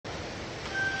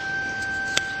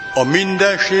A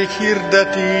mindenség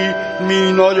hirdeti,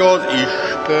 mi nagy az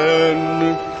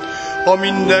Isten. A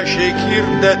mindenség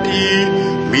hirdeti,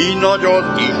 mi nagy az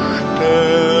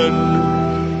Isten.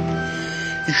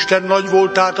 Isten nagy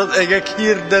voltát az egek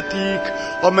hirdetik,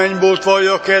 a mennybolt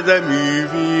vallja keze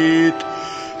művét.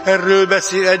 Erről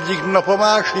beszél egyik nap a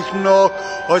másiknak,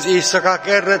 az éjszakák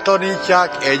erre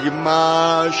tanítják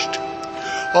egymást.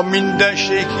 A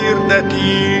mindenség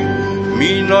hirdeti,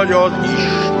 mi nagy az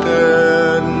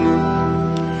Isten.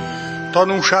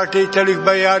 Tanúságtételük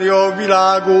bejárja a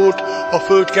világot, a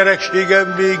föld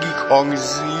kerekségen végig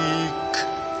hangzik.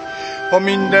 A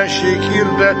mindenség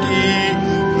hirdeti,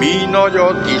 mi nagy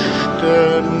az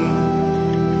Isten.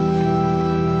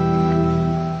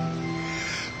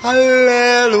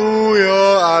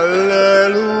 Alleluja,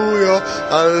 alleluja,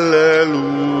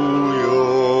 alleluja.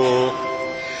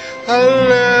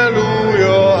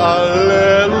 Alleluja,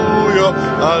 alleluja,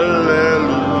 alleluja.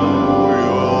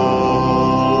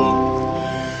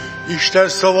 Isten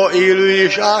szava élő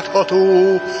és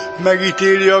átható,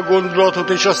 megítéli a gondolatot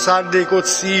és a szándékot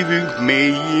szívünk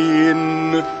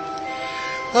mélyén.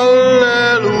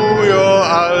 Alleluja,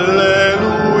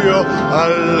 alleluja,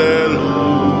 alleluja.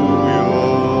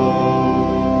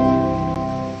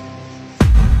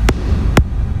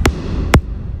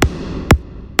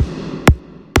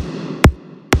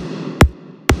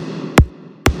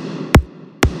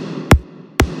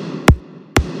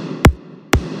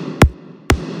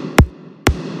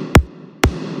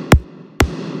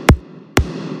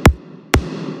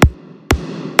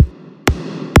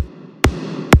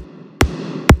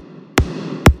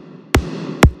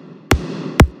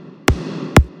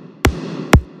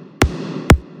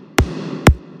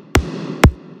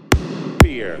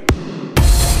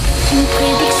 Une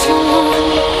prédiction,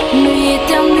 nuit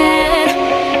éternelle.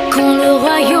 Quand le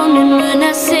royaume est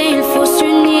menacé, il faut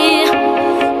s'unir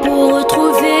pour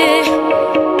retrouver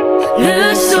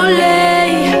le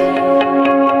soleil.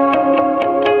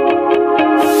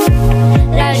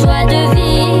 La joie de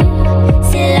vivre,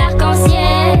 c'est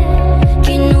l'arc-en-ciel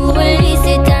qui nous relie,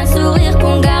 c'est un sourire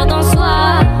qu'on garde en soi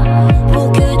pour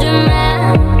que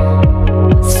demain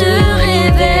se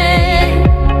réveille.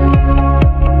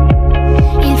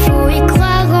 Il faut y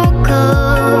croire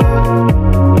encore,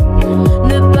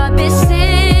 ne pas baisser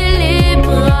les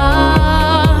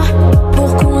bras pour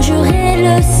conjurer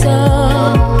le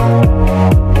sort,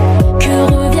 que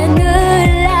revienne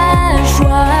la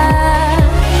joie.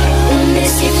 On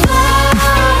est si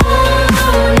fort,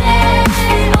 on est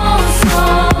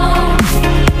ensemble,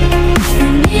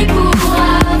 unis pour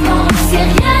avancer,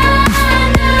 rien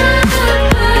ne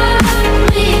peut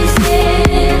briser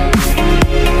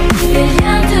les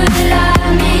liens de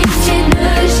l'amitié,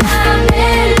 ne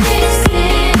jamais laisser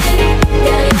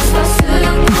derrière soi ce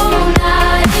qu'on a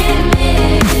aimé.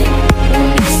 On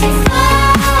est si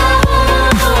fort,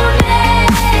 on est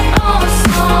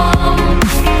ensemble,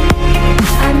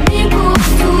 amis pour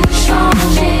tout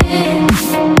changer.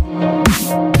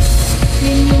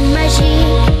 L'union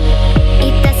magique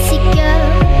est à 6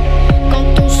 cœurs. Quand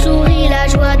on sourit, la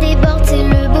joie déborde, c'est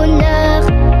le bonheur.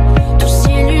 Tout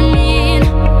s'illumine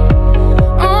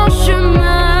en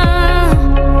chemin.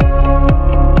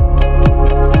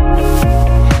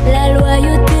 La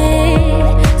loyauté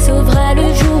sauvera le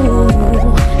jour.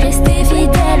 Restez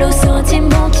fidèles aux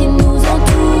sentiments qui nous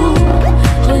entourent.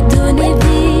 Redonnez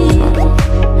vie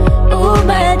au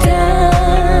matin.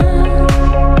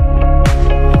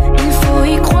 Il faut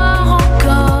y croire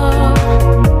encore,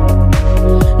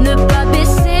 ne pas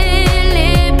baisser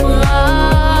les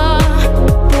bras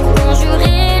pour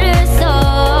conjurer le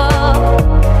sort,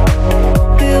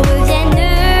 que revienne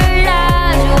la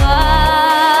joie.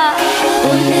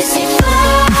 On est si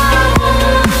fort,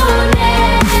 on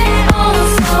est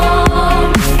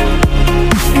ensemble,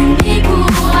 unis pour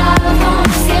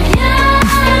avancer, rien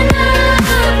ne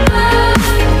peut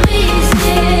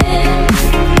briser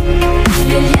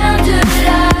les liens de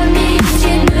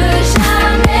l'amitié, ne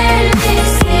jamais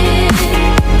laisser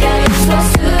derrière soi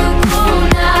ce qu'on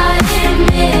a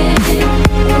aimé.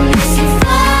 On est si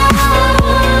fort,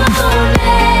 on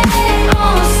est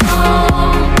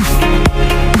ensemble,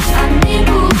 amis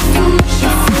pour tout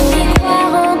changer. Il faut y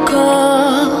croire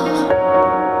encore,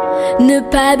 ne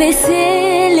pas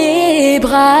baisser les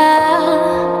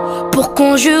bras pour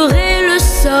conjurer le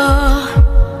sort,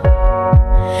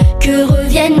 que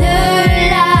revienne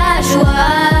la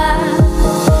joie.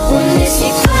 On est si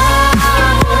fort,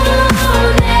 on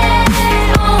est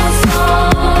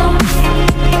ensemble,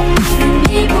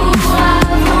 unis pour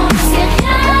avancer,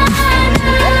 rien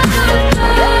ne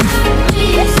peut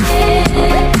briser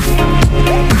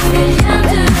les liens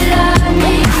de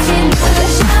l'amitié, ne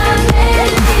jamais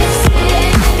laisser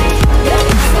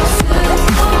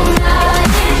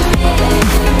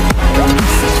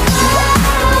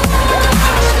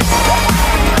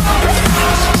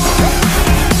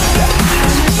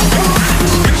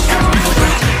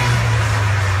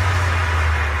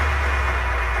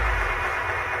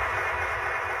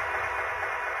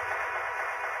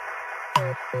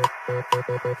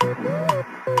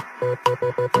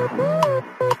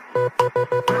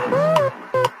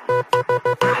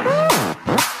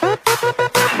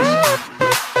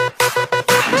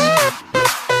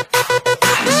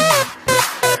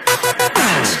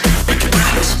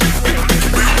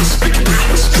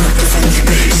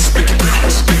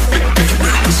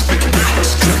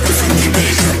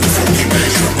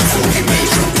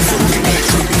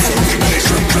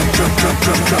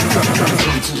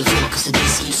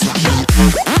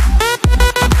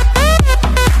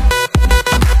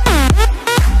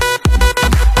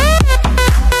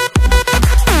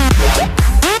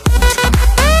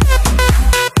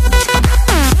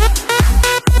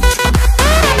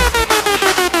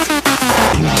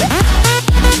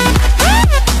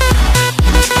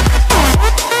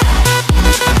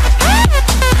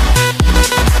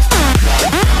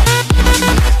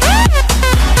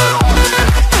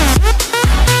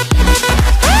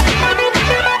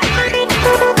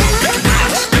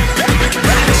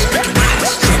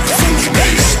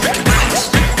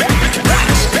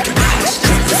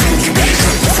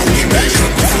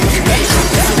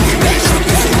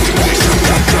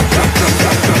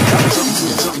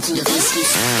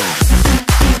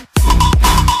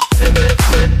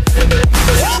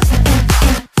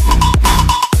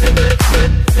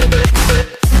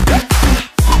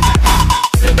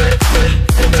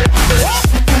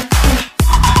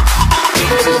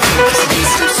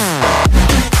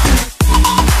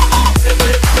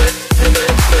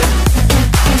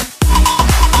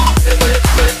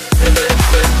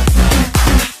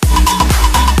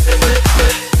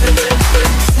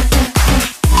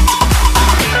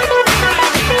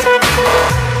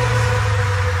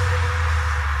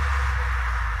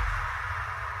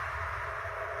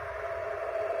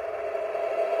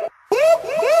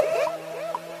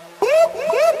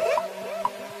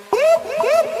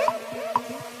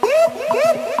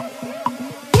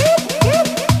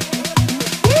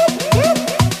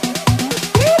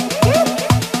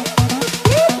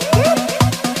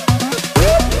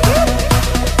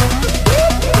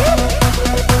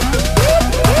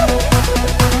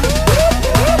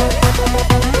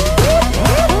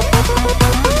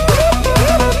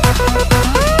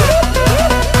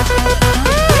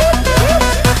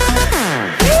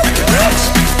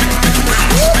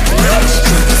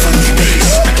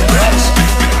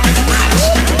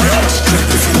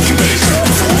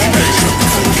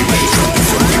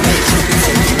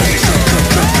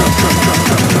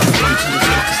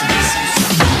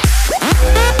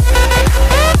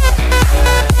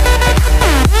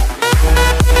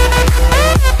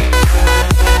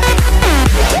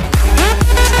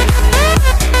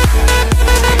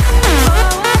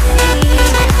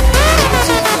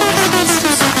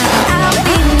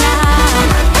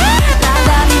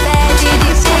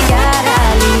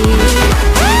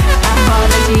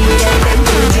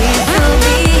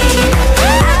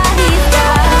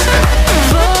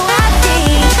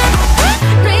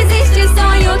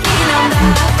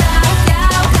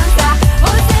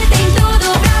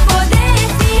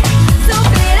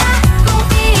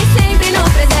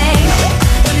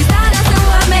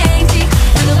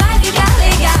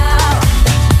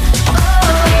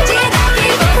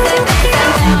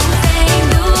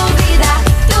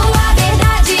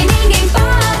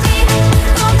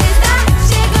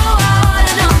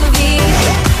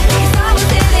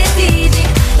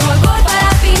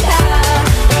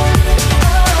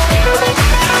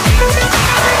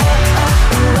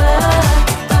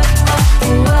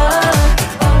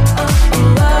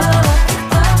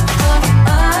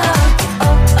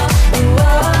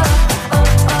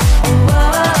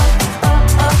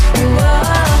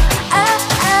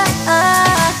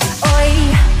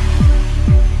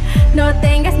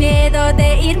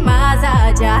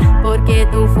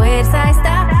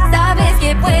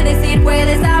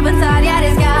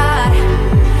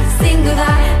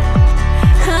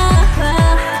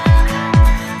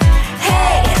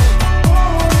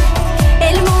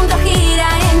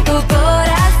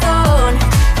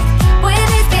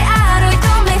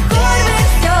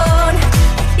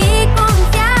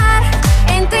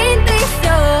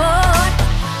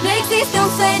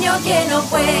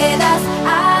puedas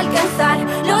alcanzar.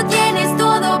 Lo tienes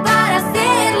todo para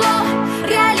hacerlo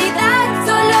realidad.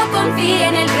 Solo confía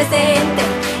en el presente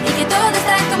y que todo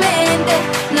está en tu mente.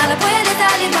 Nada puede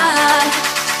salir mal.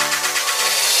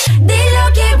 Di lo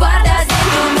que guardas en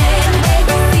tu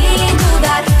mente sin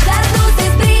dudar. Las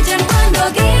luces brillan cuando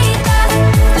gritas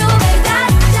tu verdad.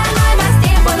 Ya no hay más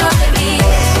tiempo, no te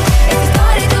olvides. Esta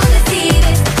historia tú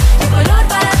decides el color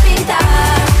para pintar.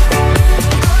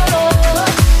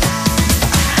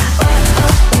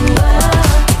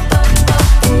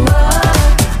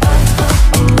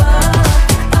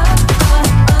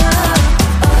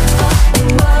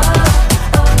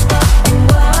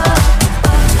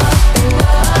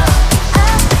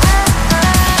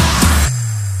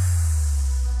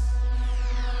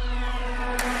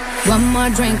 One more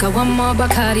drink or one more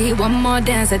Bacardi, one more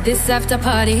dance at this after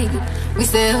party. We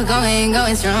still going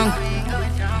strong.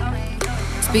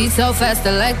 Speed so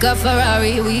faster like a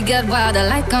Ferrari. We get wilder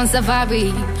like on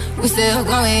safari. We still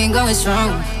going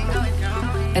strong.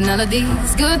 And all of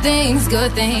these good things,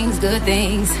 good things, good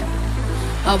things.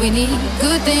 All we need,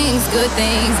 good things, good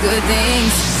things, good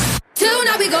things.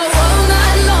 Tonight we go all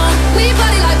night long. We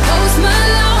party like Post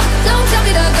Malone. Don't tell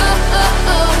me to go.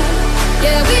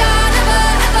 Yeah, we are never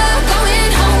ever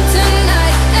going home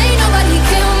tonight. Ain't nobody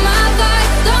kill my vibe.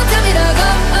 Don't tell me to go.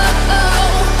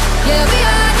 Yeah, we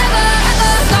are never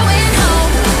ever going home.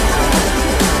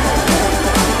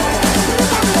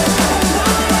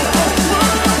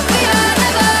 We are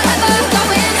never ever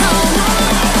going home.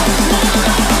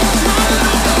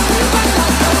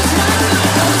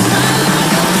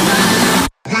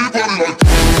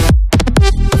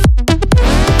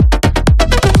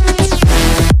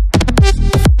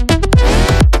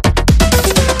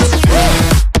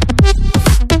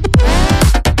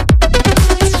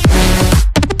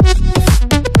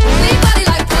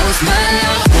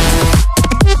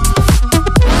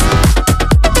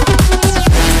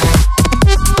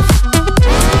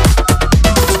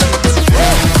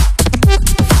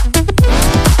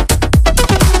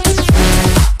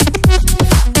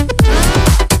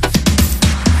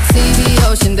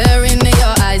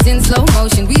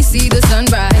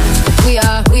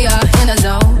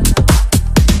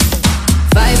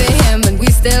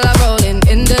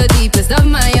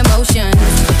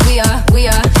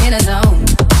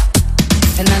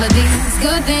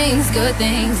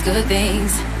 Good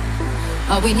things.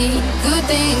 All we need, good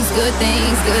things, good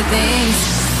things, good things.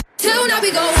 Tonight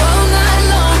we go all night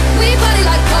long. We party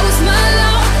like Post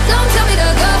Malone. Don't tell me to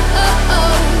go.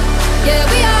 Yeah,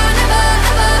 we are never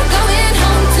ever going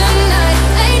home tonight.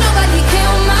 Ain't nobody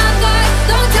kill my vibe.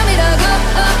 Don't tell me to go.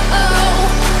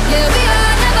 Yeah, we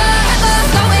are never ever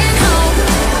going home.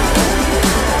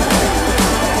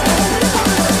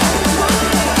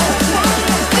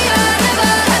 We are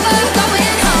never ever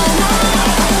going home.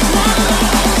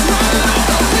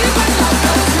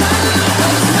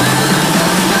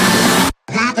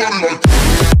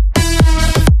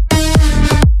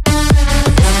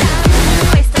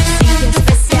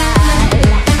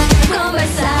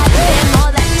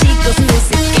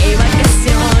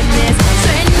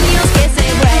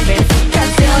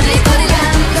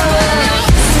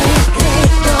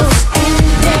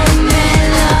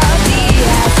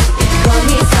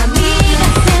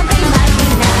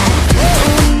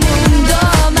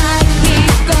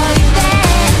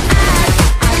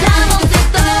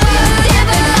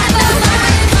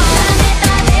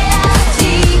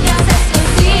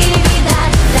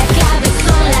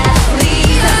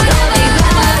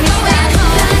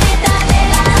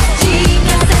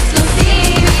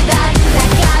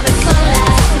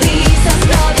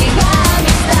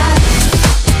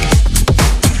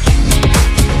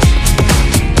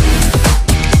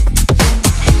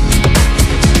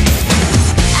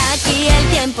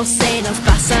 Se nos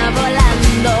pasa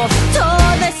volando,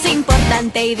 todo es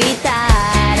importante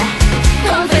evitar.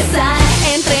 Confesar,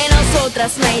 entre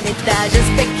nosotras no hay detalles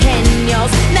pequeños,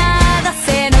 nada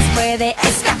se nos puede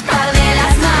escapar de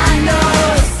las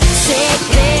manos.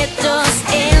 Secretos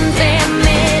entre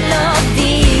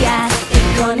melodías y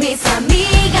con mis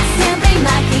amigas siempre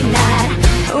imaginar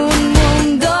un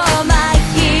mundo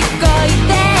mágico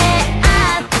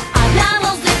ideal.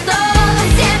 Hablamos de todo y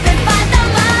siempre falta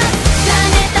más.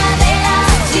 Planeta de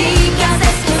las chicas,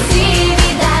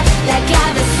 exclusividad. La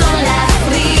clave son las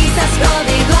risas,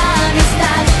 código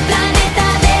amistad. Planeta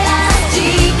de las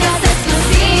chicas,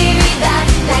 exclusividad.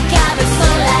 La clave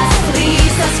son las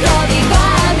risas, código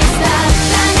amistad.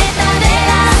 Planeta de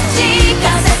las chicas.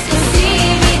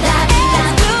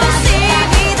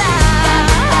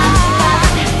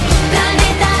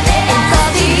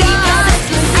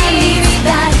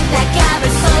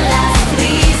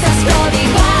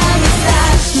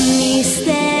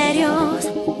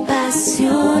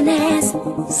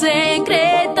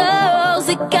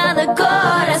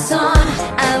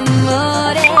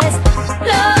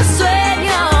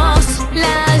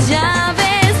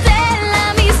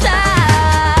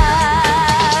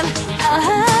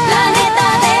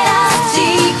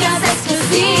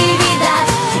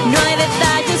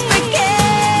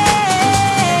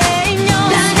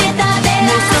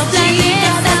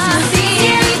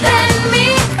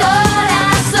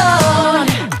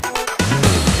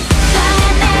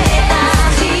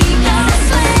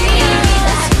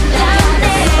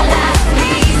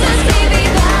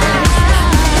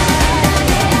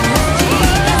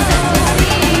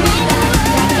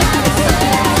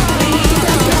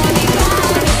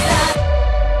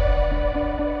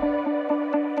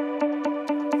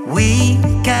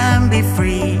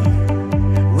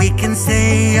 We can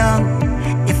stay young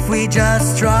if we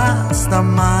just trust our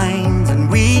minds, and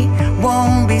we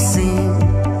won't be seen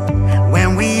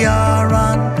when we are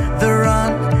on the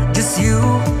run, just you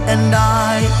and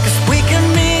I. 'Cause we can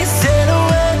be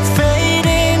silhouettes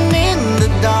fading in the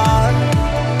dark.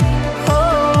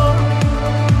 Oh,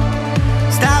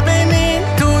 stepping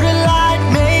into the light,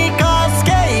 make us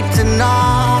escape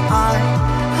tonight.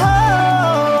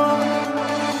 Oh,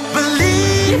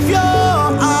 believe your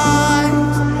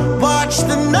eyes, watch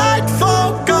the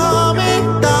nightfall coming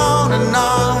down on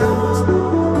us.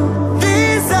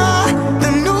 These are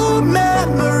the new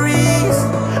memories.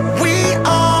 We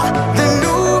are the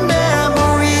new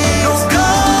memories. No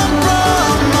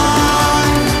compromise.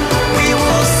 We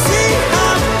will see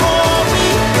how far we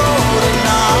go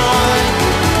tonight.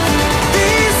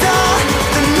 These are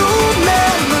the new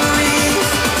memories.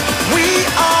 We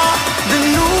are the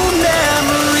new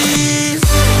memories.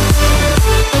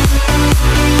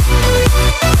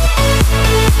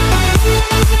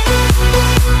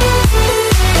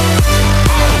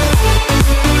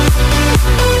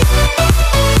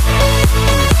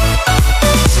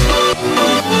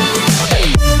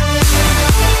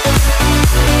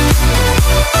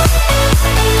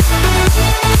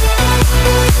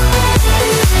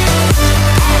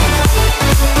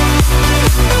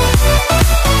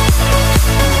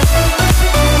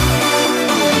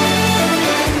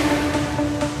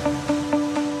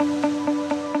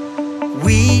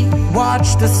 We watch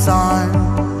the sun,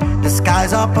 the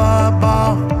skies up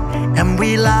above, and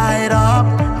we light up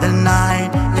the night.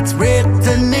 It's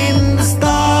written in the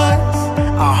stars.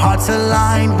 Our hearts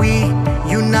align, we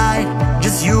unite,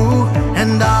 just you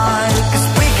and I. 'Cause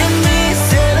we can be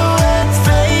silhouettes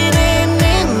fading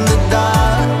in the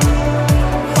dark.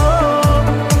 Oh,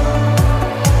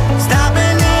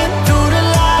 stepping into the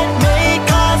light, make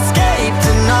us escape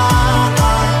tonight.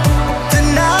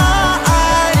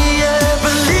 Tonight, yeah.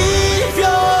 Believe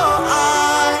your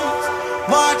eyes,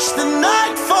 watch the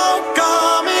nightfall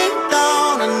coming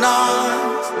down on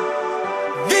us.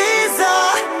 These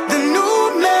are the new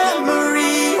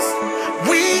memories.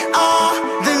 We are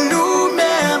the new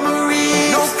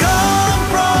memories. No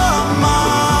compromise.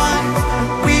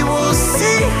 We will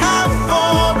see how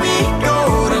far we go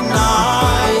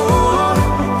tonight.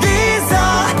 These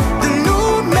are the new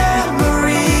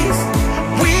memories.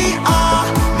 We are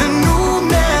the new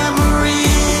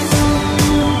memories.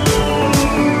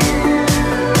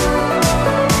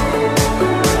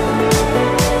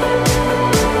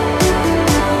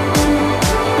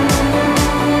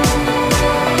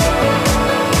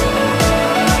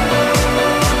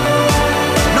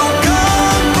 No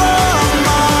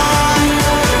compromise.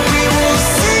 We will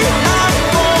see how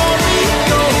far we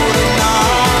go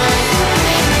tonight.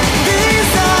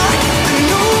 These are the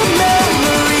new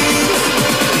memories.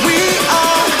 We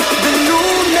are the new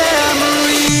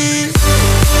memories.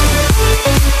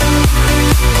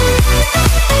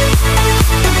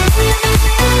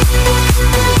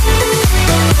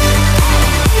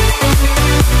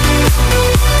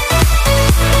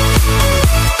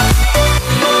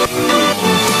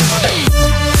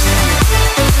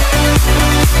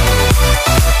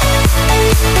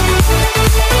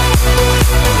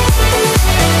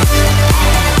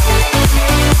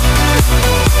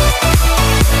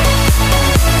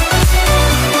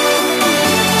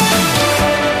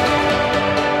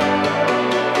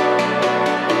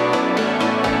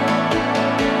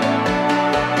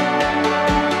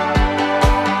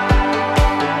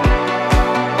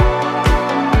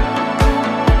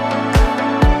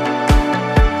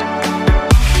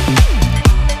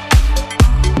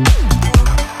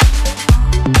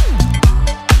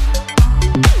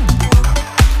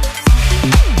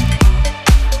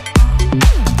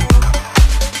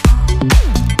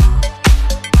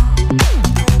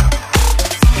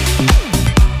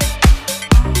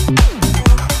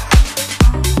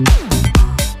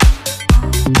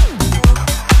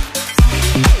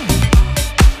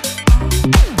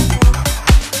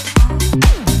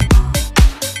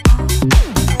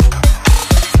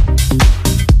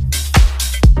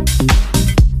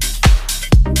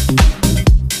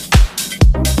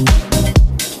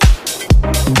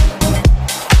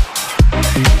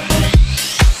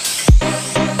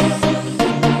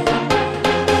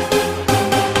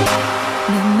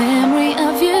 The memory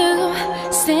of you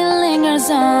still lingers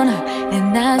on,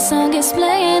 and that song is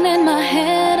playing in my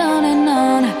head on and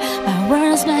on. My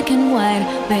words black and white,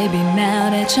 baby, now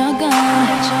that you're gone.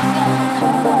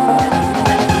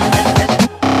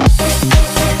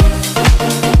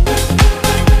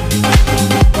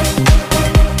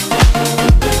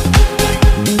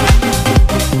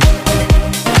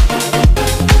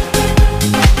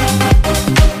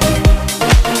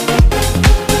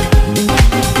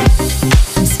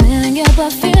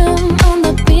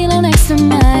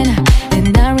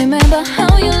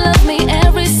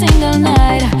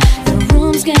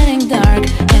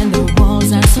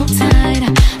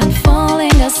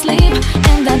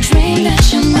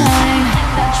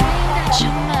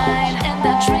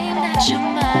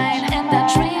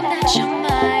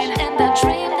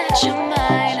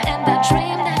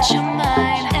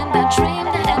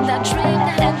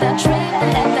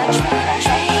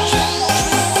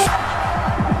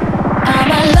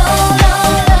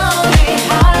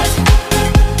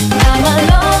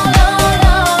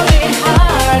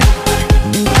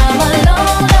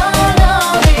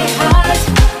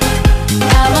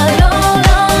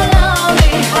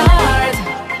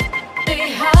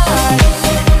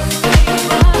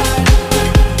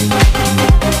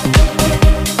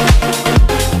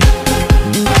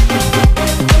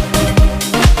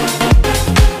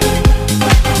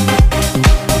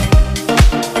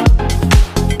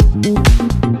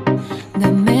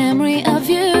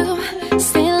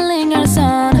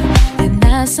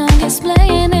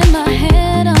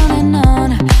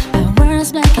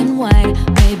 and white.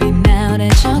 Baby, now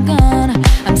that you're gone,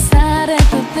 I'm sad to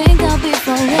think I'll be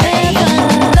forever.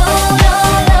 Lonely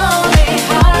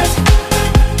heart.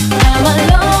 I'm a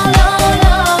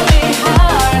lonely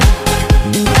heart.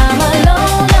 I'm a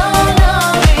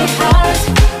lonely heart.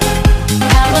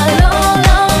 I'm a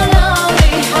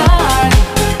lonely heart.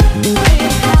 Lonely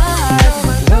heart.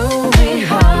 Lonely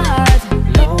heart.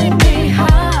 Lonely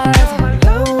heart.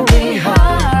 Lonely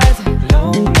heart.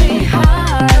 Lonely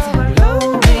heart.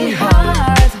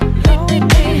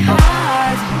 Lonely heart.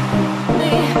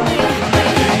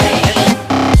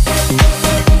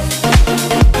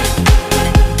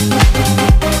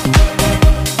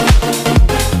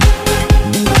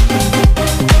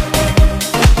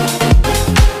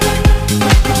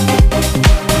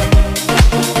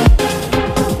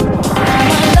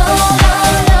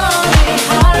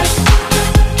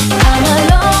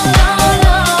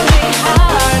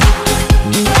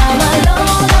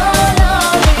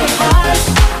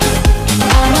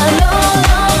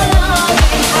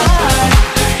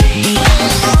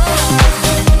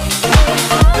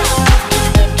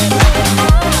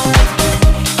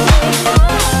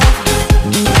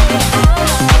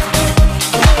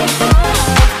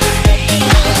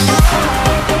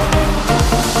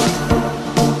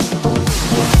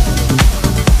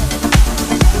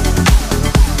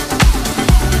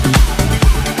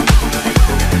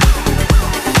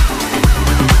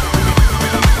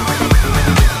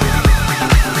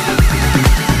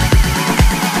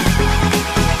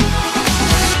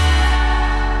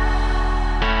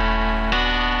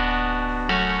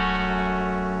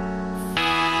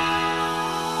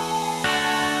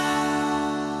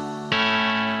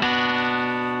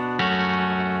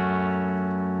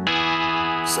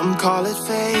 Some call it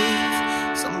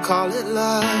faith, some call it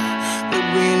love, but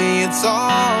really it's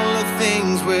all the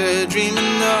things we're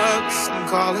dreaming of. Some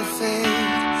call it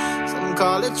faith, some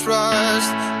call it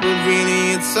trust, but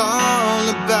really it's all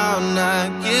about not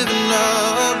giving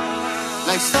up.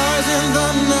 Like stars in the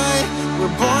night,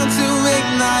 we're born to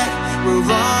ignite. We're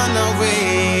on our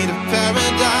way to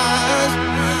paradise.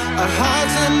 Our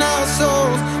hearts and our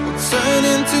souls will turn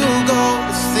into gold.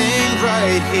 This thing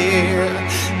right here,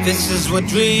 this is what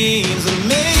dreams are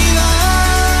made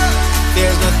of.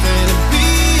 There's nothing to be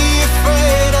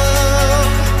afraid of,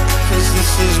 'cause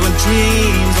this is what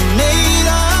dreams are made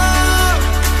of.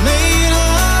 Made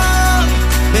of,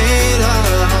 made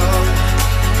of.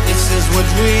 This is what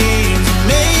dreams are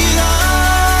made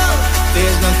of.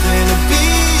 There's nothing to be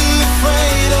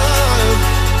afraid of.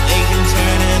 They can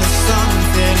turn into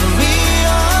something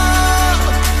real,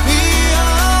 real,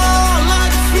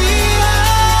 like real.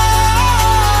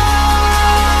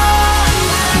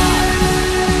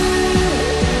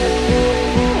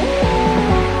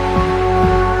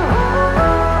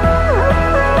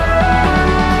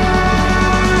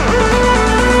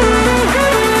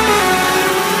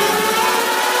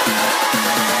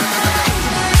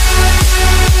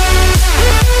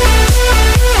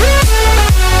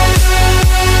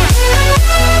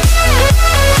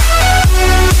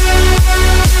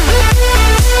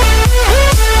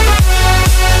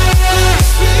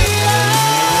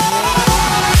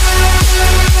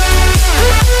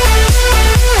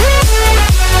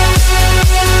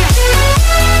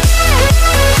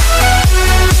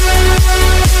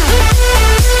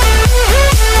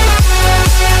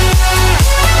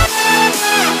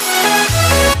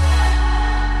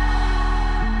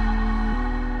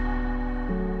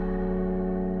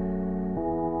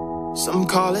 Some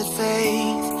call it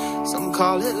faith, some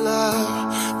call it love,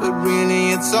 but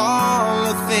really it's all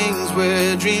the things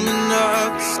we're dreaming of.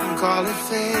 Some call it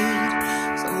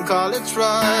faith, some call it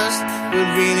trust, but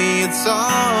really it's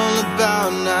all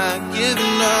about not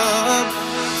giving up.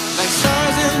 Like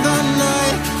stars in the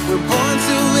night, we're born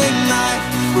to ignite.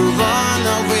 We're on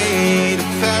our way to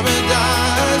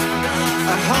paradise.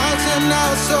 Our hearts and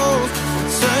our souls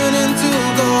will turn into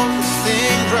gold. This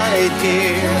thing right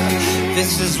here,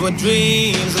 this is what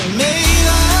dreams are made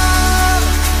of.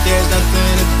 There's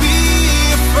nothing to be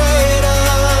afraid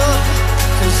of,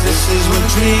 'cause this is what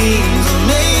dreams are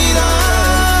made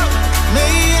of.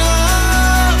 Made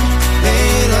of,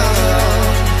 made of.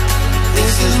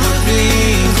 This is what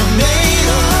dreams are made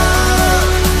of.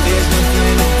 There's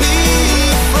nothing to be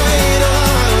afraid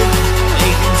of.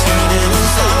 They can turn into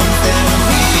something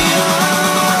real,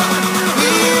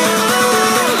 real,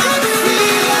 like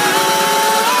real.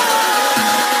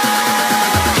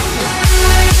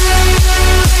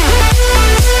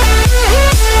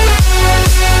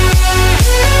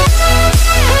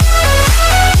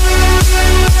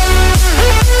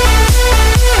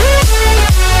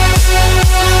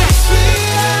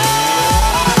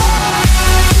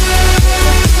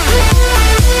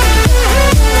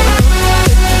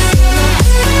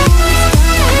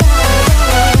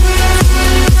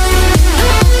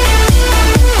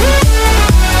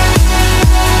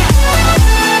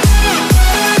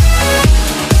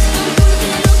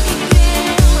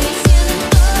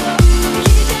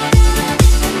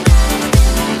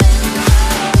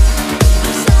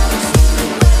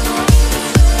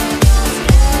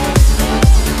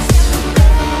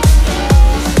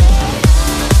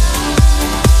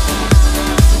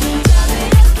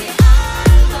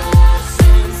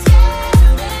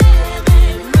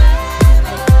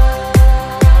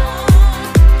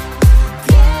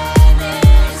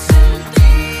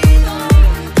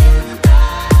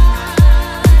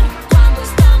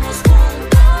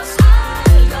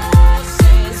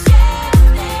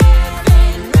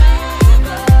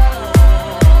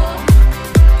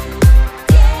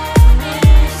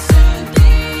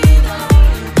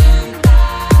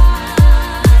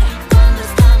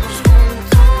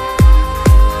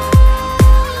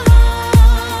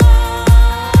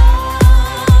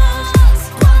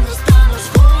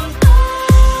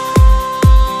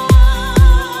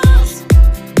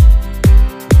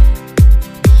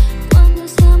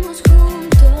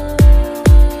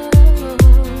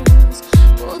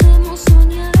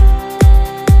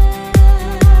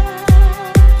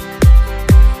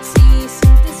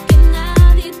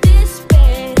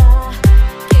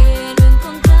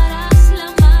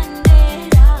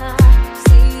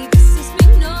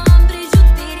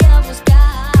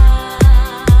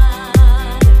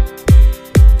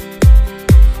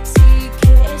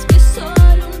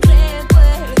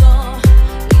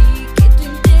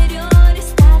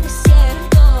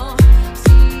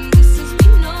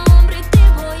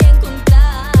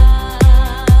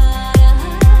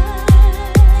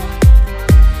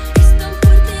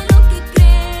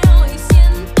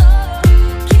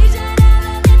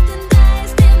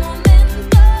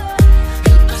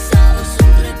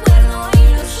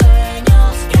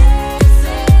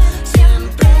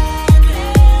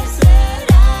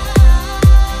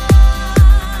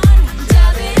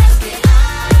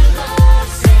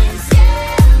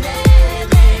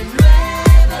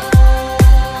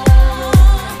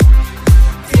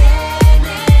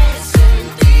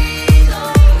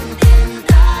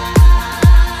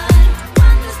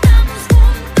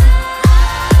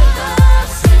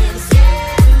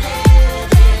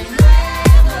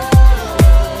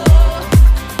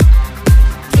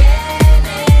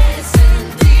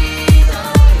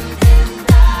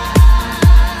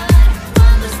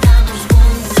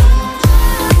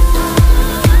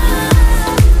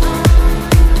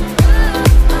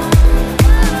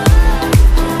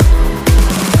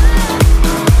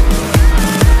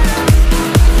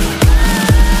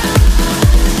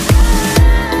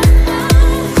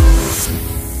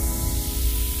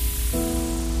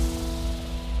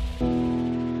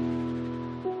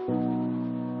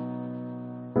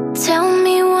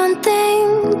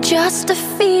 just a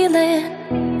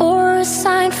feeling or a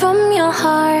sign from your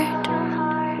heart.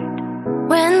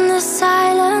 When the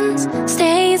silence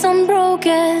stays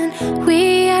unbroken,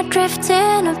 we are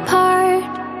drifting apart.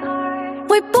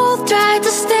 We both tried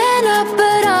to stand up,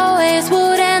 but always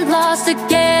wouldn't last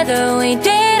together. We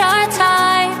did our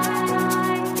time.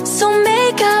 So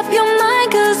make up your mind,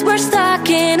 'cause we're stuck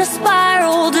in a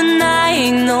spiral,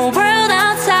 denying the world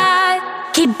outside.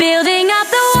 Keep building up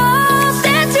the walls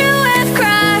that you have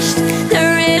crushed. The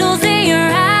riddles in your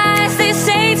eyes, they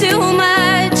say too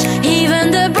much. Even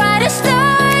the brightest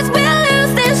stars will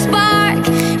lose their spark.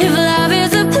 If love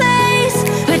is a place,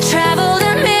 we traveled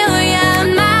a million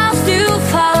miles too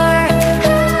far.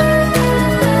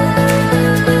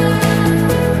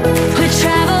 We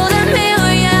traveled a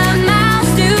million miles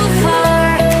too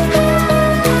far.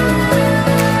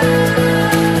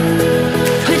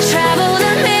 We traveled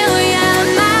a million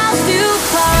miles too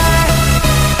far.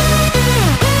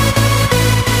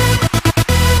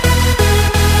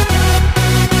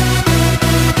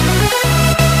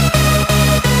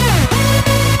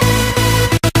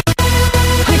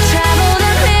 We traveled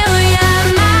a million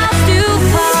miles too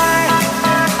far.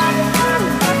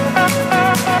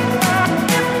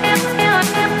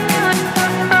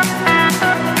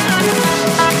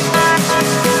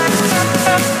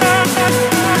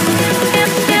 We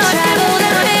traveled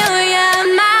a million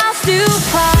miles too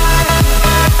far.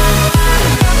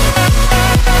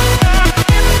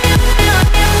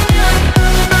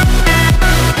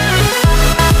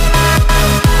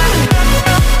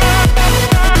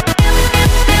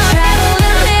 Traveled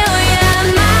a million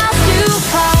miles too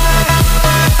far.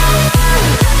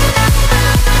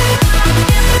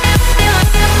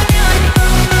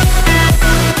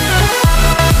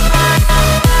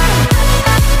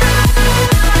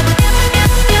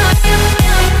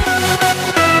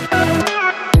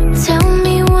 Tell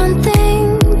me one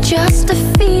thing, just a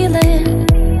feeling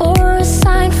or a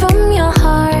sign from your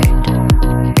heart.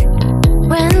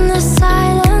 When the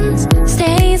silence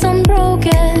stays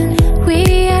unbroken,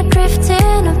 we are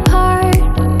drifting apart.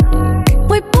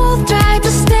 We both tried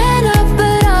to stand up,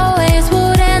 but always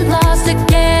wouldn't last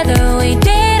together. We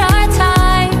did our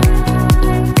time.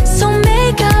 So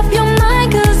make up your mind,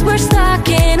 'cause we're stuck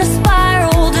in a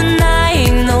spiral,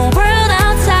 denying the world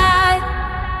outside.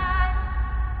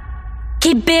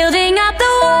 Keep building up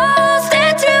the walls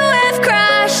that you have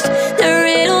crushed. The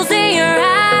riddles in your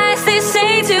eyes, they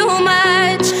say too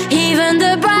much. Even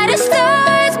the brightest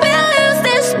stars will lose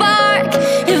their spark.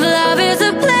 If love is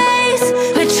a place,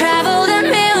 we traveled a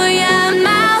million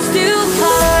miles too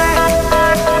far.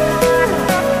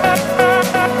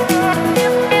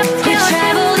 We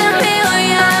traveled a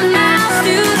million miles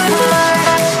too far.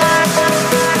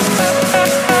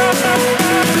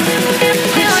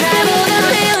 We traveled a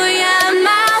million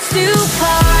miles too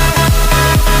far.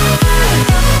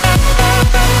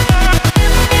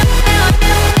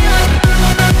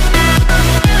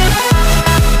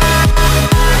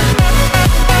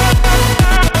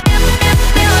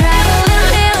 We traveled a million miles too far. We traveled a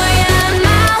million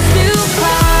miles too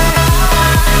far.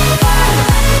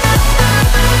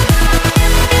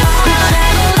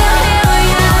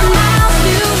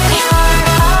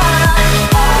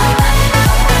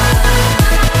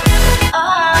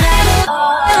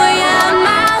 Million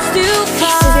miles too Si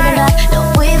far. de verdad lo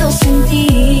puedo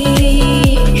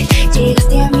sentir,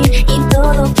 llegaste a mí y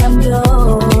todo cambió.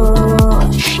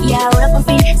 Y ahora por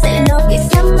fin sé lo que es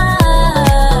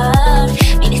amar.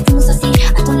 Mi destino es así,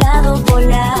 a tu lado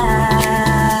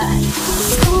volar.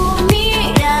 Tu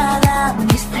mirada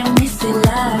me estremece el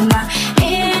alma,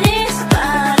 eres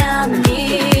para mí.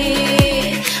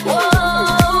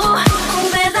 Oh, un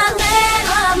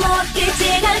verdadero amor que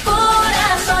llega al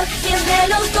corazón. Si es de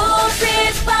los dos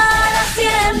es para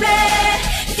siempre.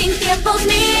 Sin tiempos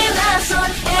ni razón,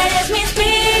 eres mi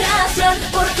inspiración,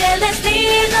 porque el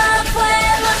destino fue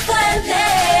más fuerte.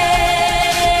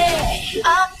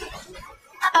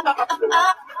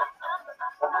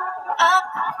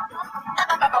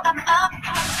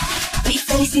 Mi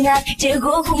felicidad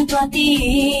llegó junto a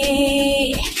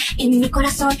ti y mi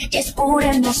corazón ya es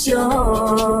pura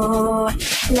emoción.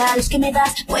 La luz que me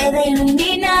das puede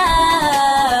iluminar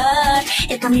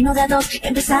el camino de a dos,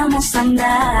 empezamos a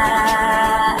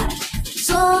andar.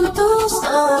 Son tus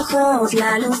ojos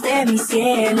la luz de mi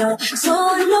cielo,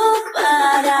 solo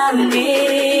para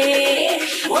mí.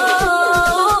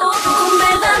 Oh, un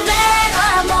verdadero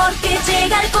amor que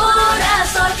llega al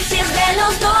corazón. Si es de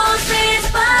los dos es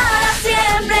para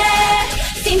siempre.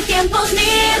 Sin tiempos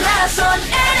ni razón,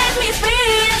 eres mi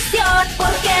inspiración,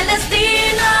 porque el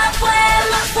destino fue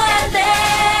más fuerte.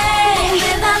 Un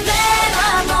verdadero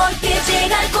amor que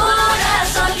llega al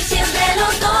corazón. Si es de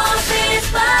los dos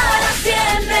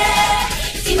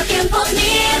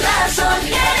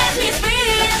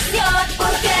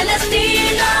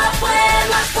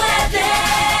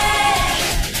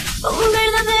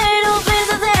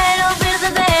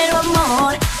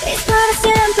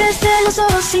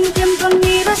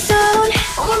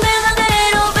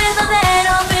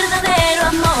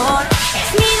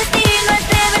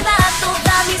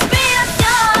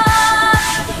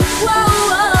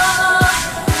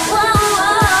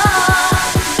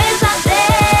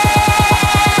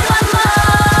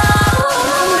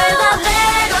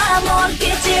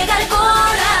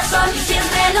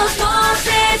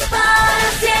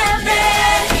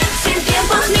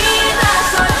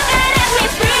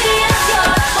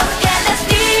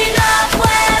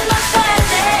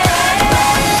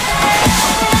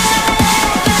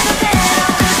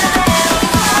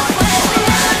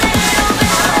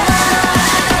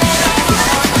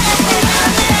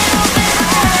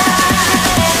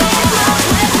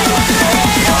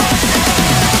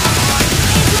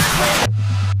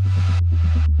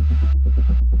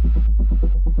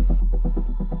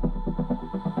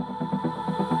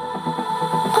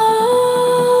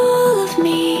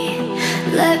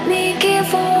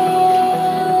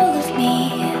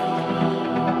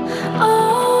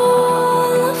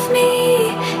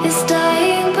is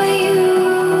dying, but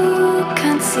you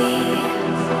can't see.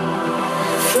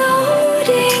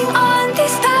 Floating on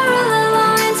these parallel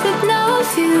lines with no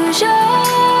fusion.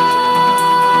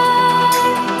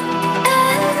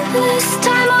 Endless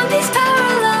time on these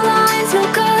parallel lines, no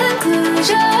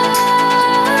conclusion.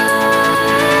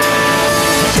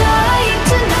 Dying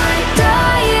tonight,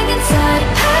 dying inside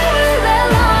parallel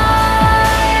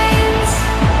lines.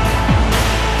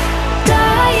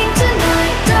 Dying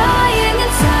tonight, dying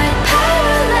inside parallel lines.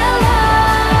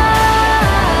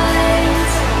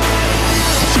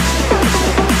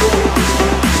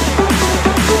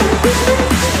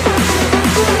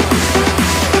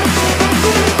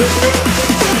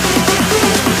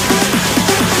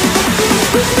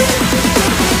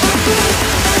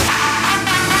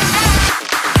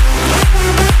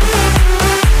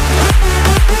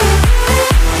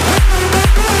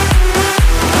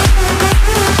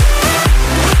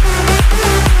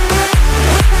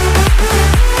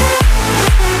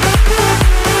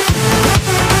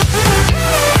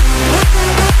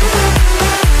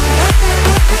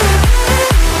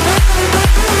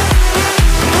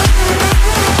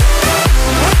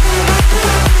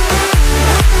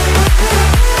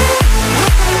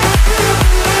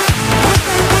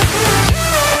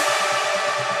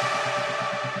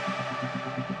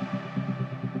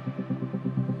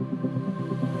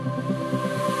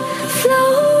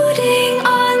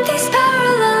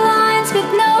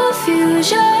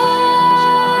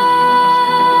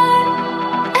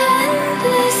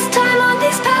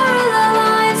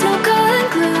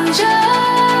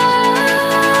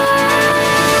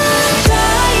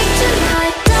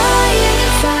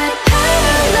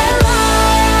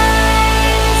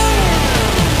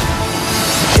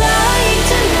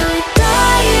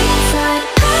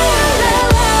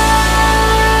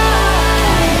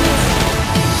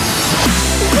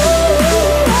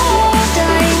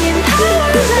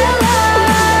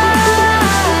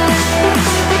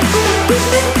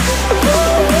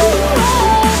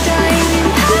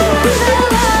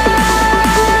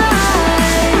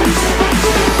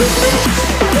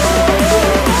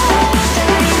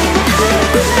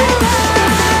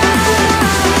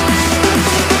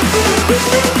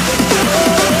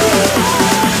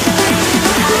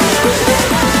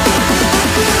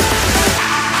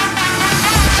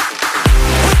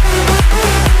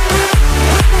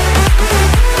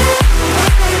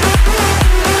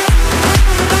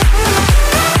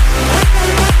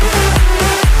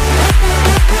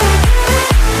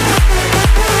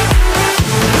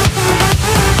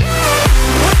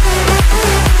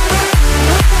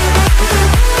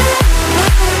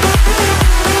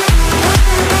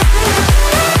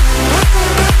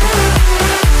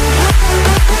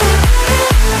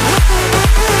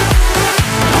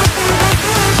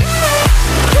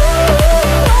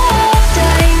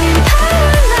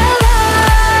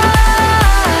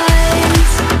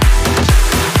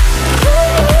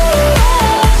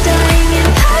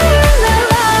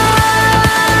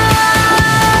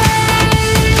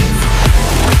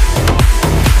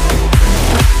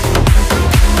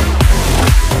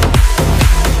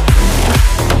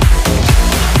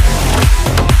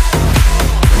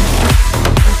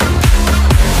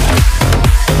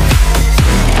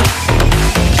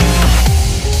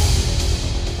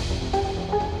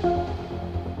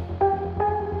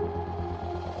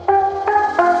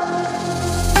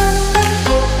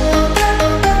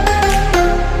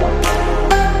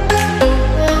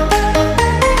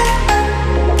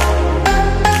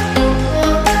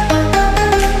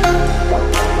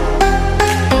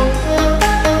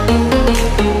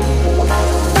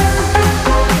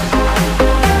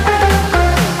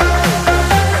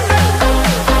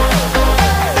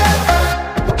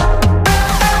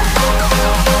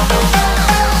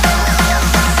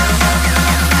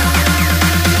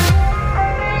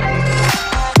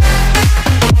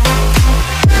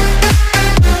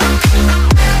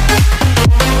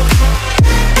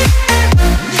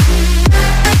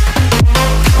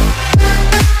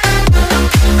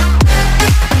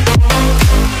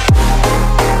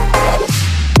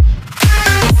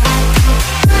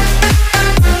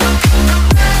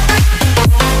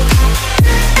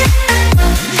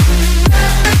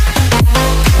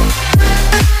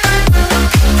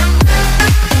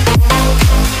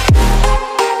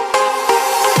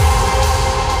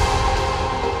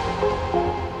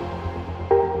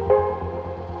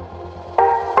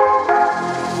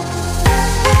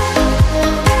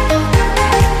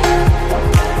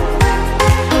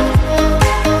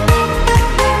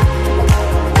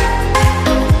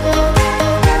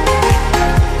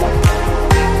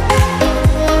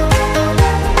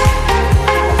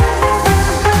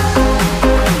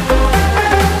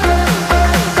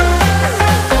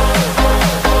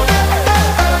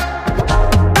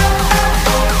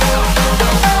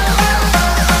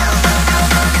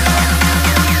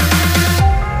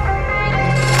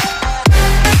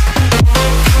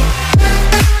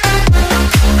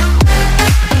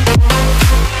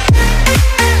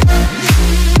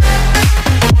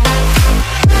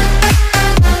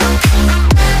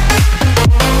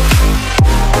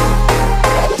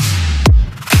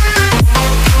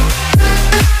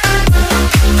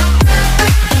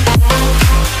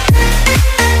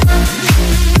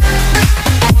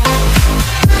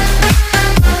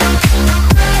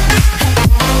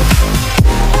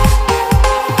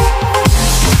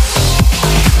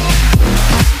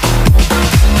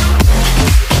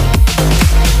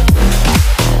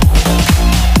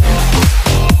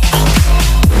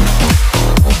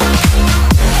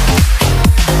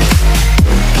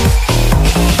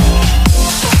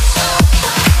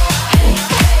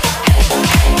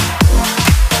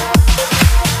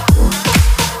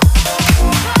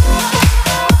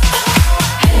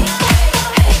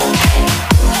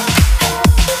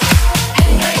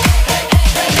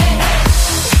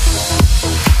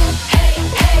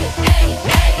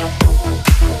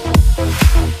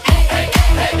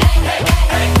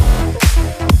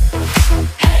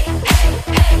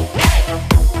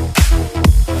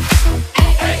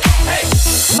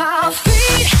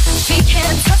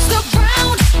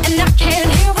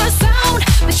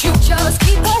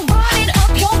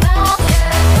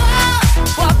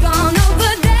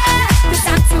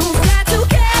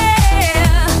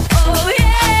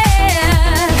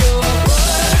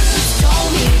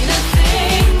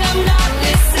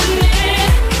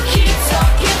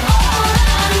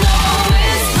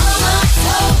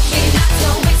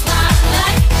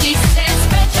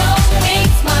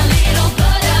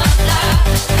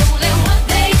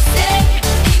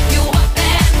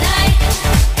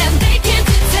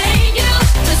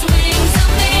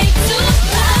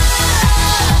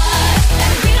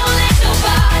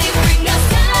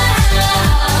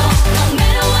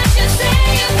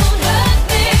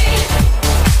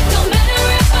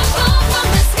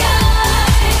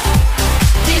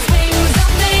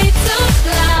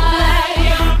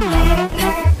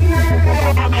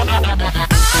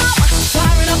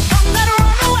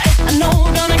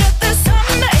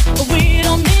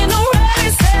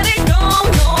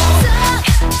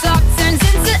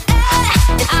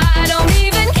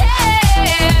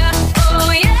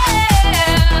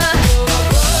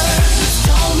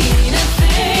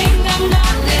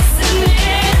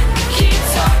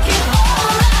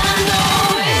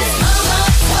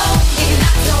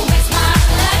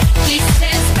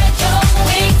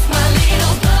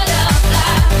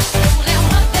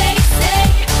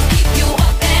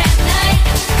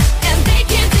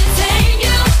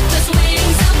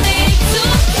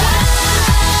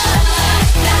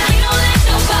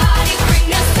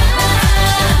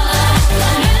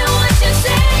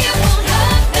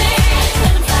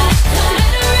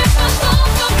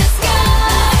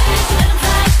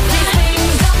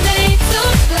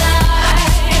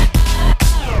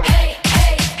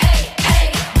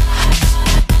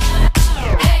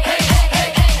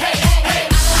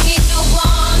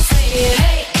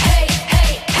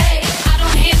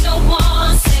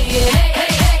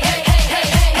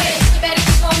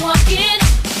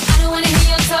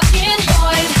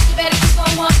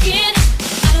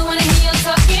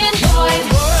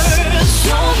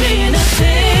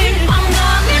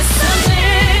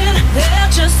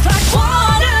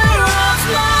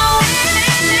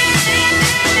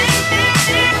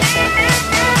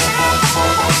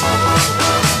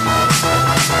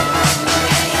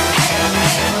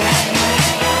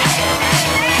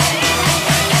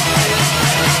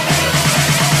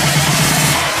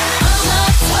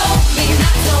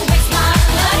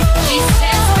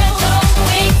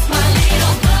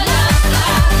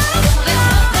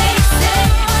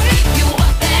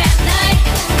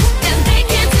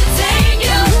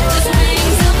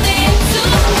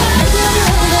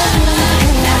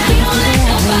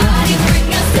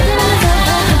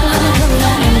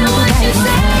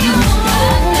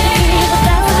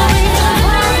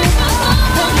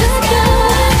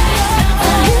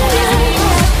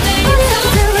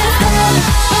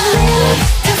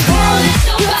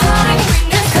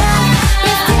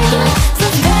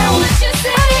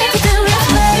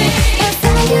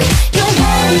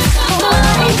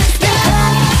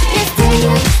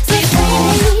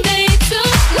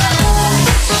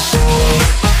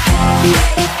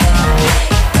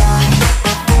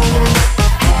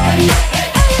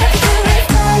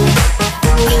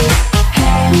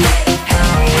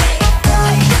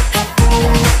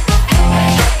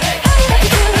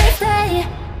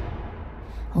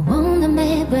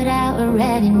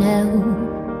 know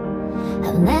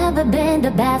I've never been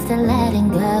the best at letting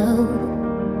go.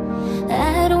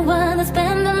 I don't wanna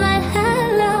spend the night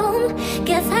alone.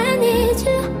 Guess I need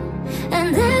you,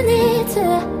 and I need to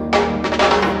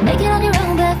make it on your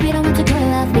own, but we don't want to grow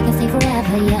up. We can stay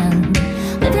forever young.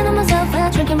 Living on myself,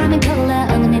 drinking rum and cola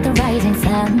underneath the rising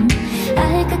sun.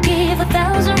 I could give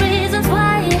 1,000 reasons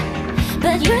why,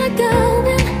 but you're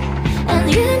going, and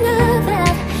you know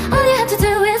that. All you have to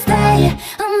do is stay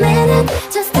a minute,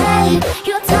 just stay.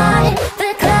 Your time, the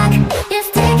clock is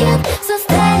ticking, so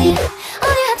stay.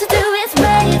 All you have to do is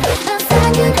wait a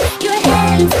second. Your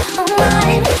hands on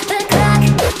mine, the clock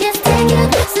is ticking,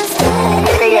 so stay.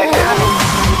 They are coming.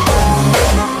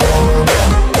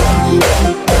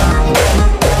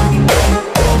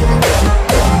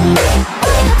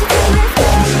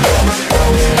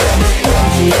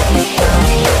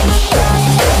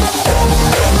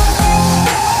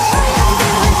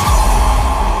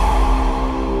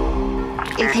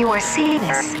 If you are seeing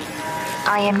this,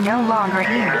 I am no longer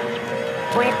here.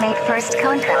 We've made first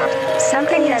contact.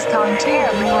 Something has gone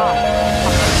terribly wrong.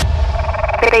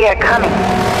 They are coming.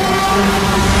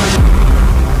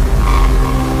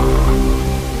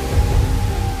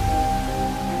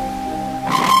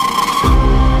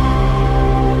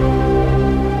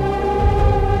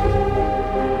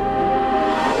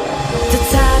 The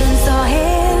Titans are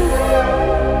here.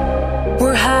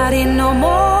 We're hiding no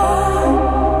more.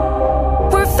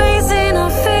 We're facing our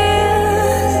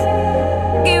fears.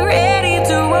 Get ready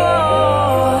to roar.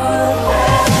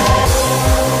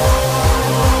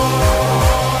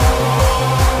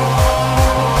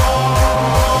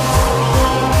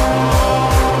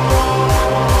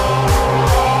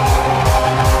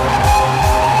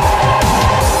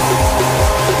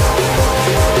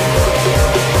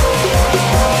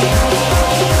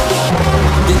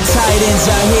 The Titans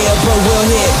are here, but we'll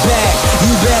hit back.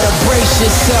 You better brace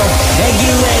yourself and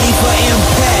get ready for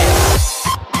impact.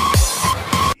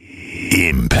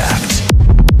 Impact.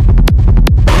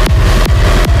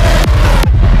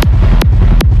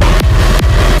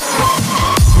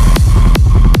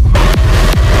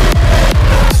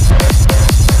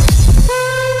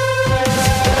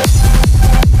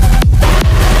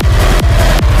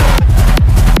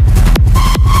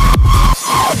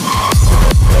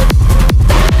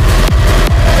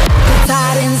 The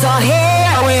Titans are here.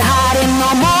 We're hiding no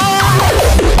more.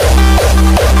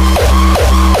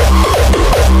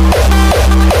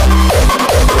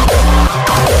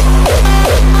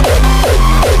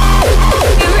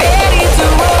 Get ready to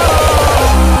roar.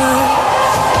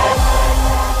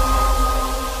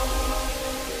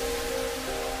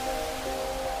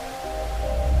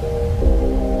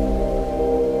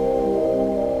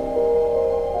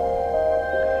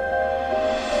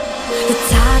 The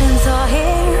Titans are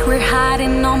here, we're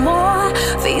hiding no more.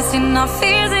 Facing our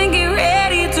fears and get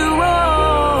ready to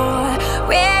roar.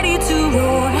 Ready to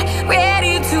roar,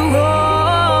 ready to roar.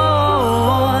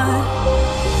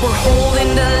 We're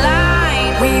holding the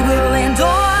line, we will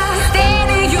endure.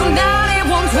 Standing united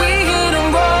once we hit 'em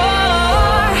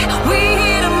roar. We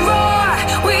hit 'em roar,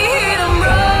 we hit 'em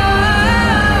roar.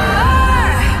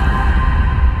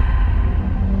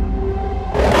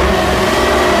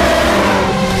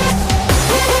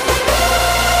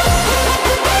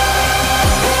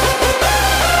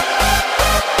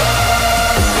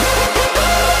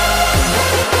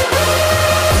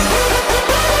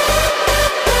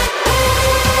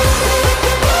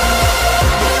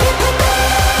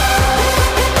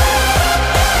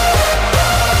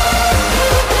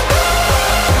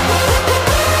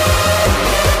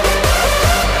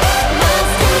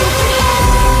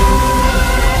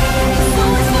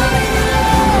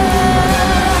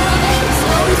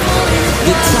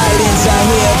 The Titans are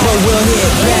here, but we'll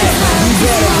hit back. You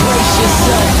better brace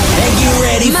yourself and get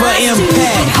ready for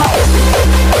impact.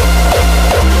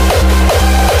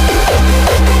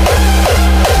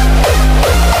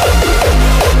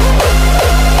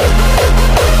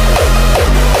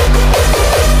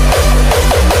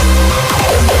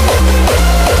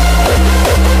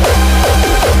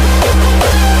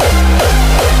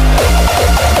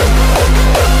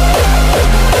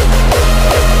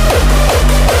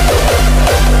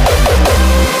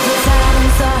 The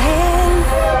Titans are here.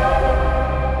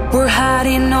 We're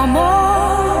hiding no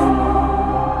more.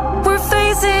 We're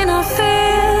facing our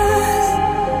fears.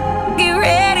 Get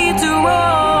ready to roar.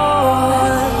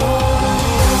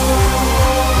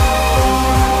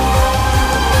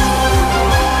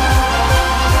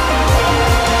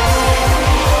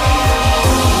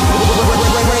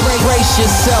 Brace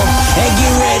yourself and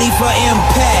get ready for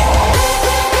impact.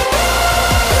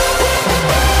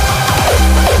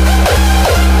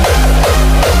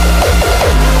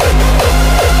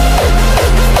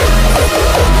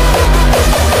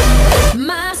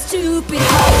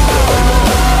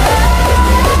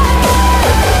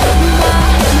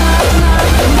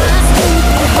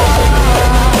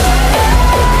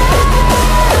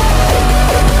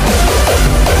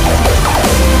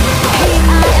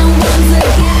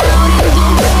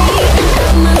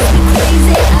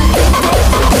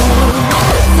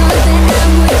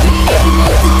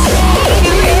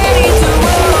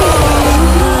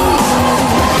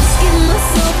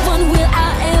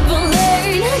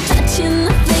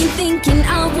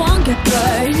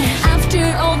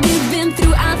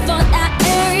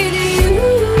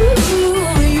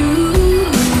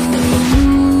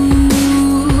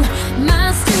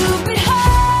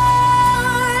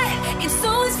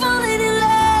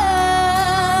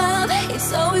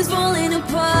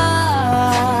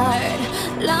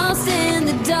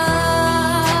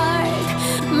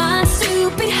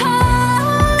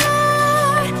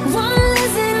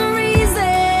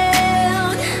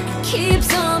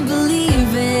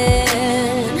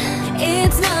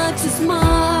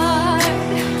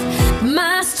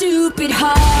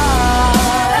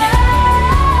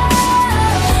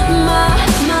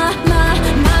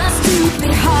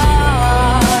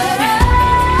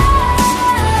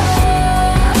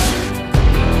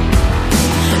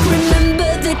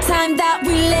 time that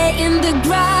we lay in the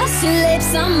grass, your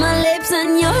lips on my lips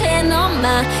and your hand on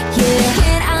mine. Yeah,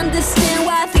 can't understand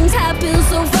why things happen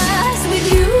so fast with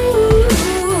you.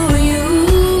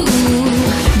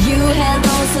 You held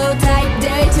on so tight,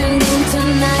 day turned into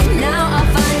night. Now I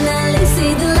finally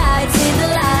see the light, see the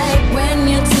light. When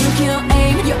you took your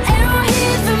aim, your arrow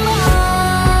hit the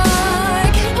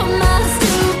mark of my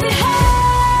stupid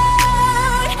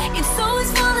heart. It's always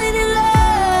falling in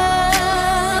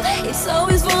love, it's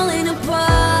always falling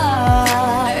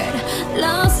apart.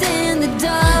 Lost in the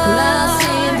dark, lost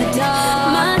in the dark.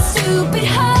 My stupid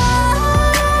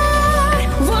heart,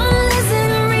 one listen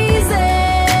to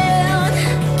reason,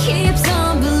 keeps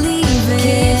on believing,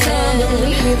 keeps on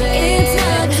believing. It's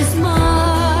not just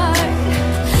smart,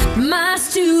 my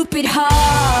stupid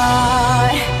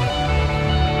heart.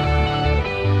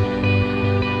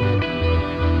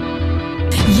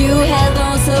 You held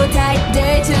on so tight,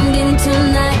 day turned into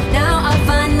night. Now I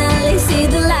finally see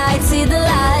the light, see the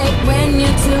light. When you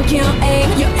took your aim,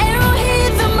 your arrow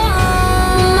hit the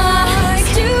mark. My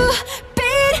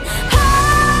stupid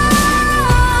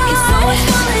heart, it's always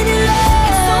falling in love,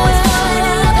 it's always falling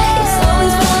in love, it's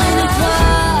always falling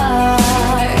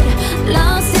apart.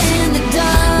 Lost in the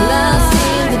dark, lost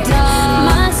in the dark.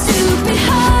 My stupid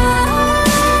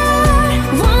heart,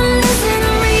 one listen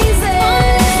to reason,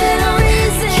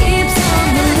 keeps on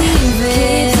believing,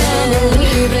 keeps on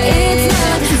believing. It's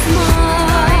not too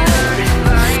smart,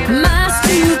 my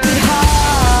stupid heart.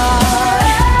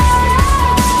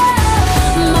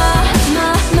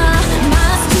 My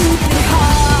stupid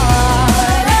heart.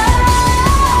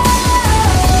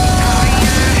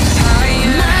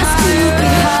 My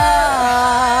stupid heart.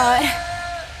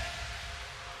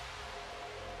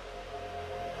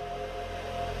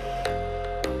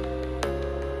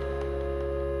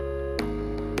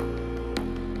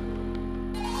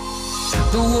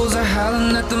 The wolves are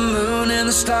howling at the moon and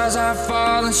the stars are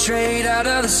falling straight out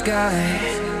of the sky.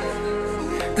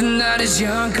 The night is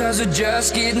young cause we're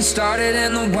just getting started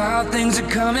and the wild things are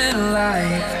coming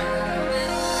alive.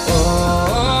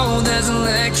 Oh, there's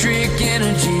electric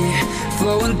energy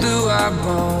flowing through our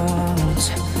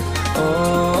bones.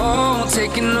 Oh,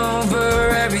 taking over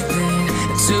everything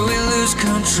until we lose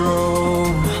control.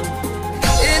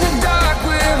 In the dark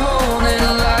we're holding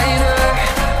lighter,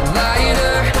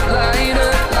 lighter,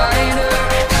 lighter, lighter.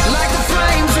 Like the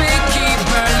flames we keep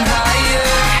burning higher,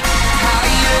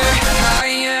 higher,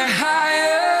 higher,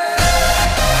 higher.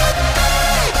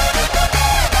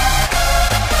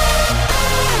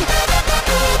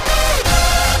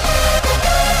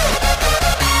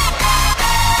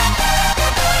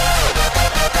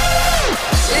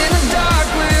 In the dark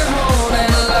we're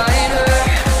holding lighter,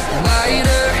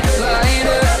 lighter,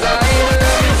 lighter, lighter.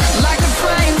 Like the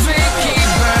flames we keep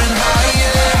burning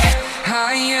higher,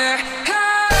 higher,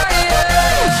 higher.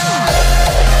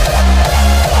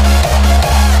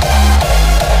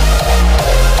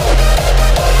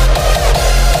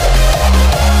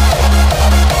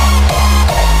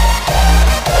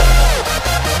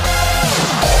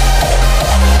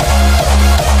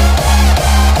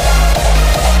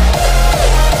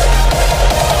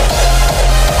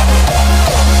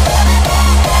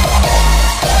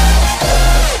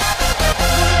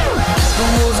 The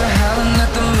wolves are howling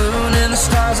at the moon and the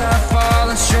stars are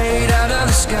falling straight out of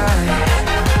the sky.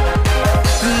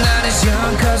 The night is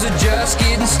young cause we're just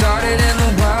getting started and the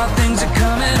wild things are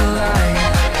coming alive.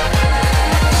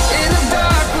 In the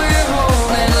dark we're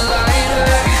holding lighter,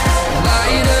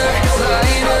 lighter,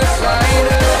 lighter,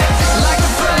 lighter. Like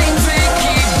the flames we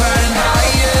keep burning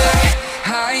higher,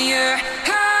 higher,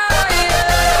 higher.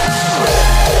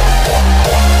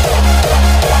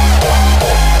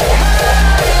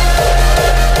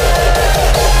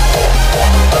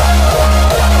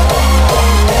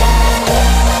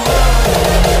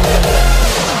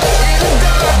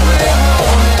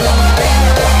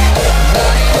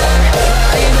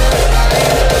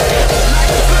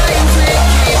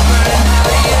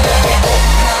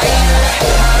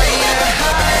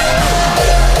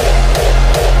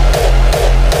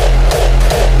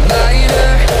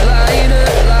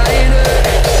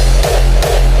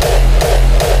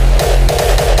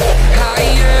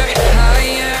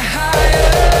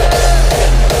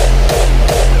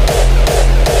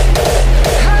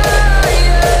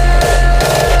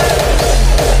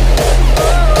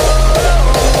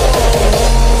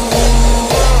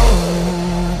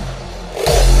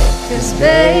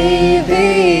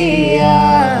 Baby,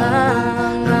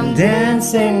 I'm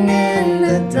dancing in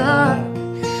the dark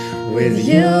with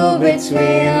you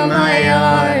between my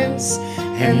arms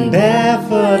and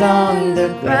barefoot on the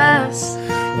grass,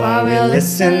 while we're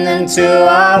listening to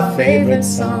our favorite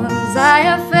songs. I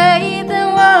have faith in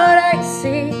what I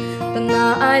see, but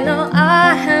now I know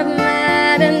I have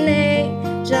met an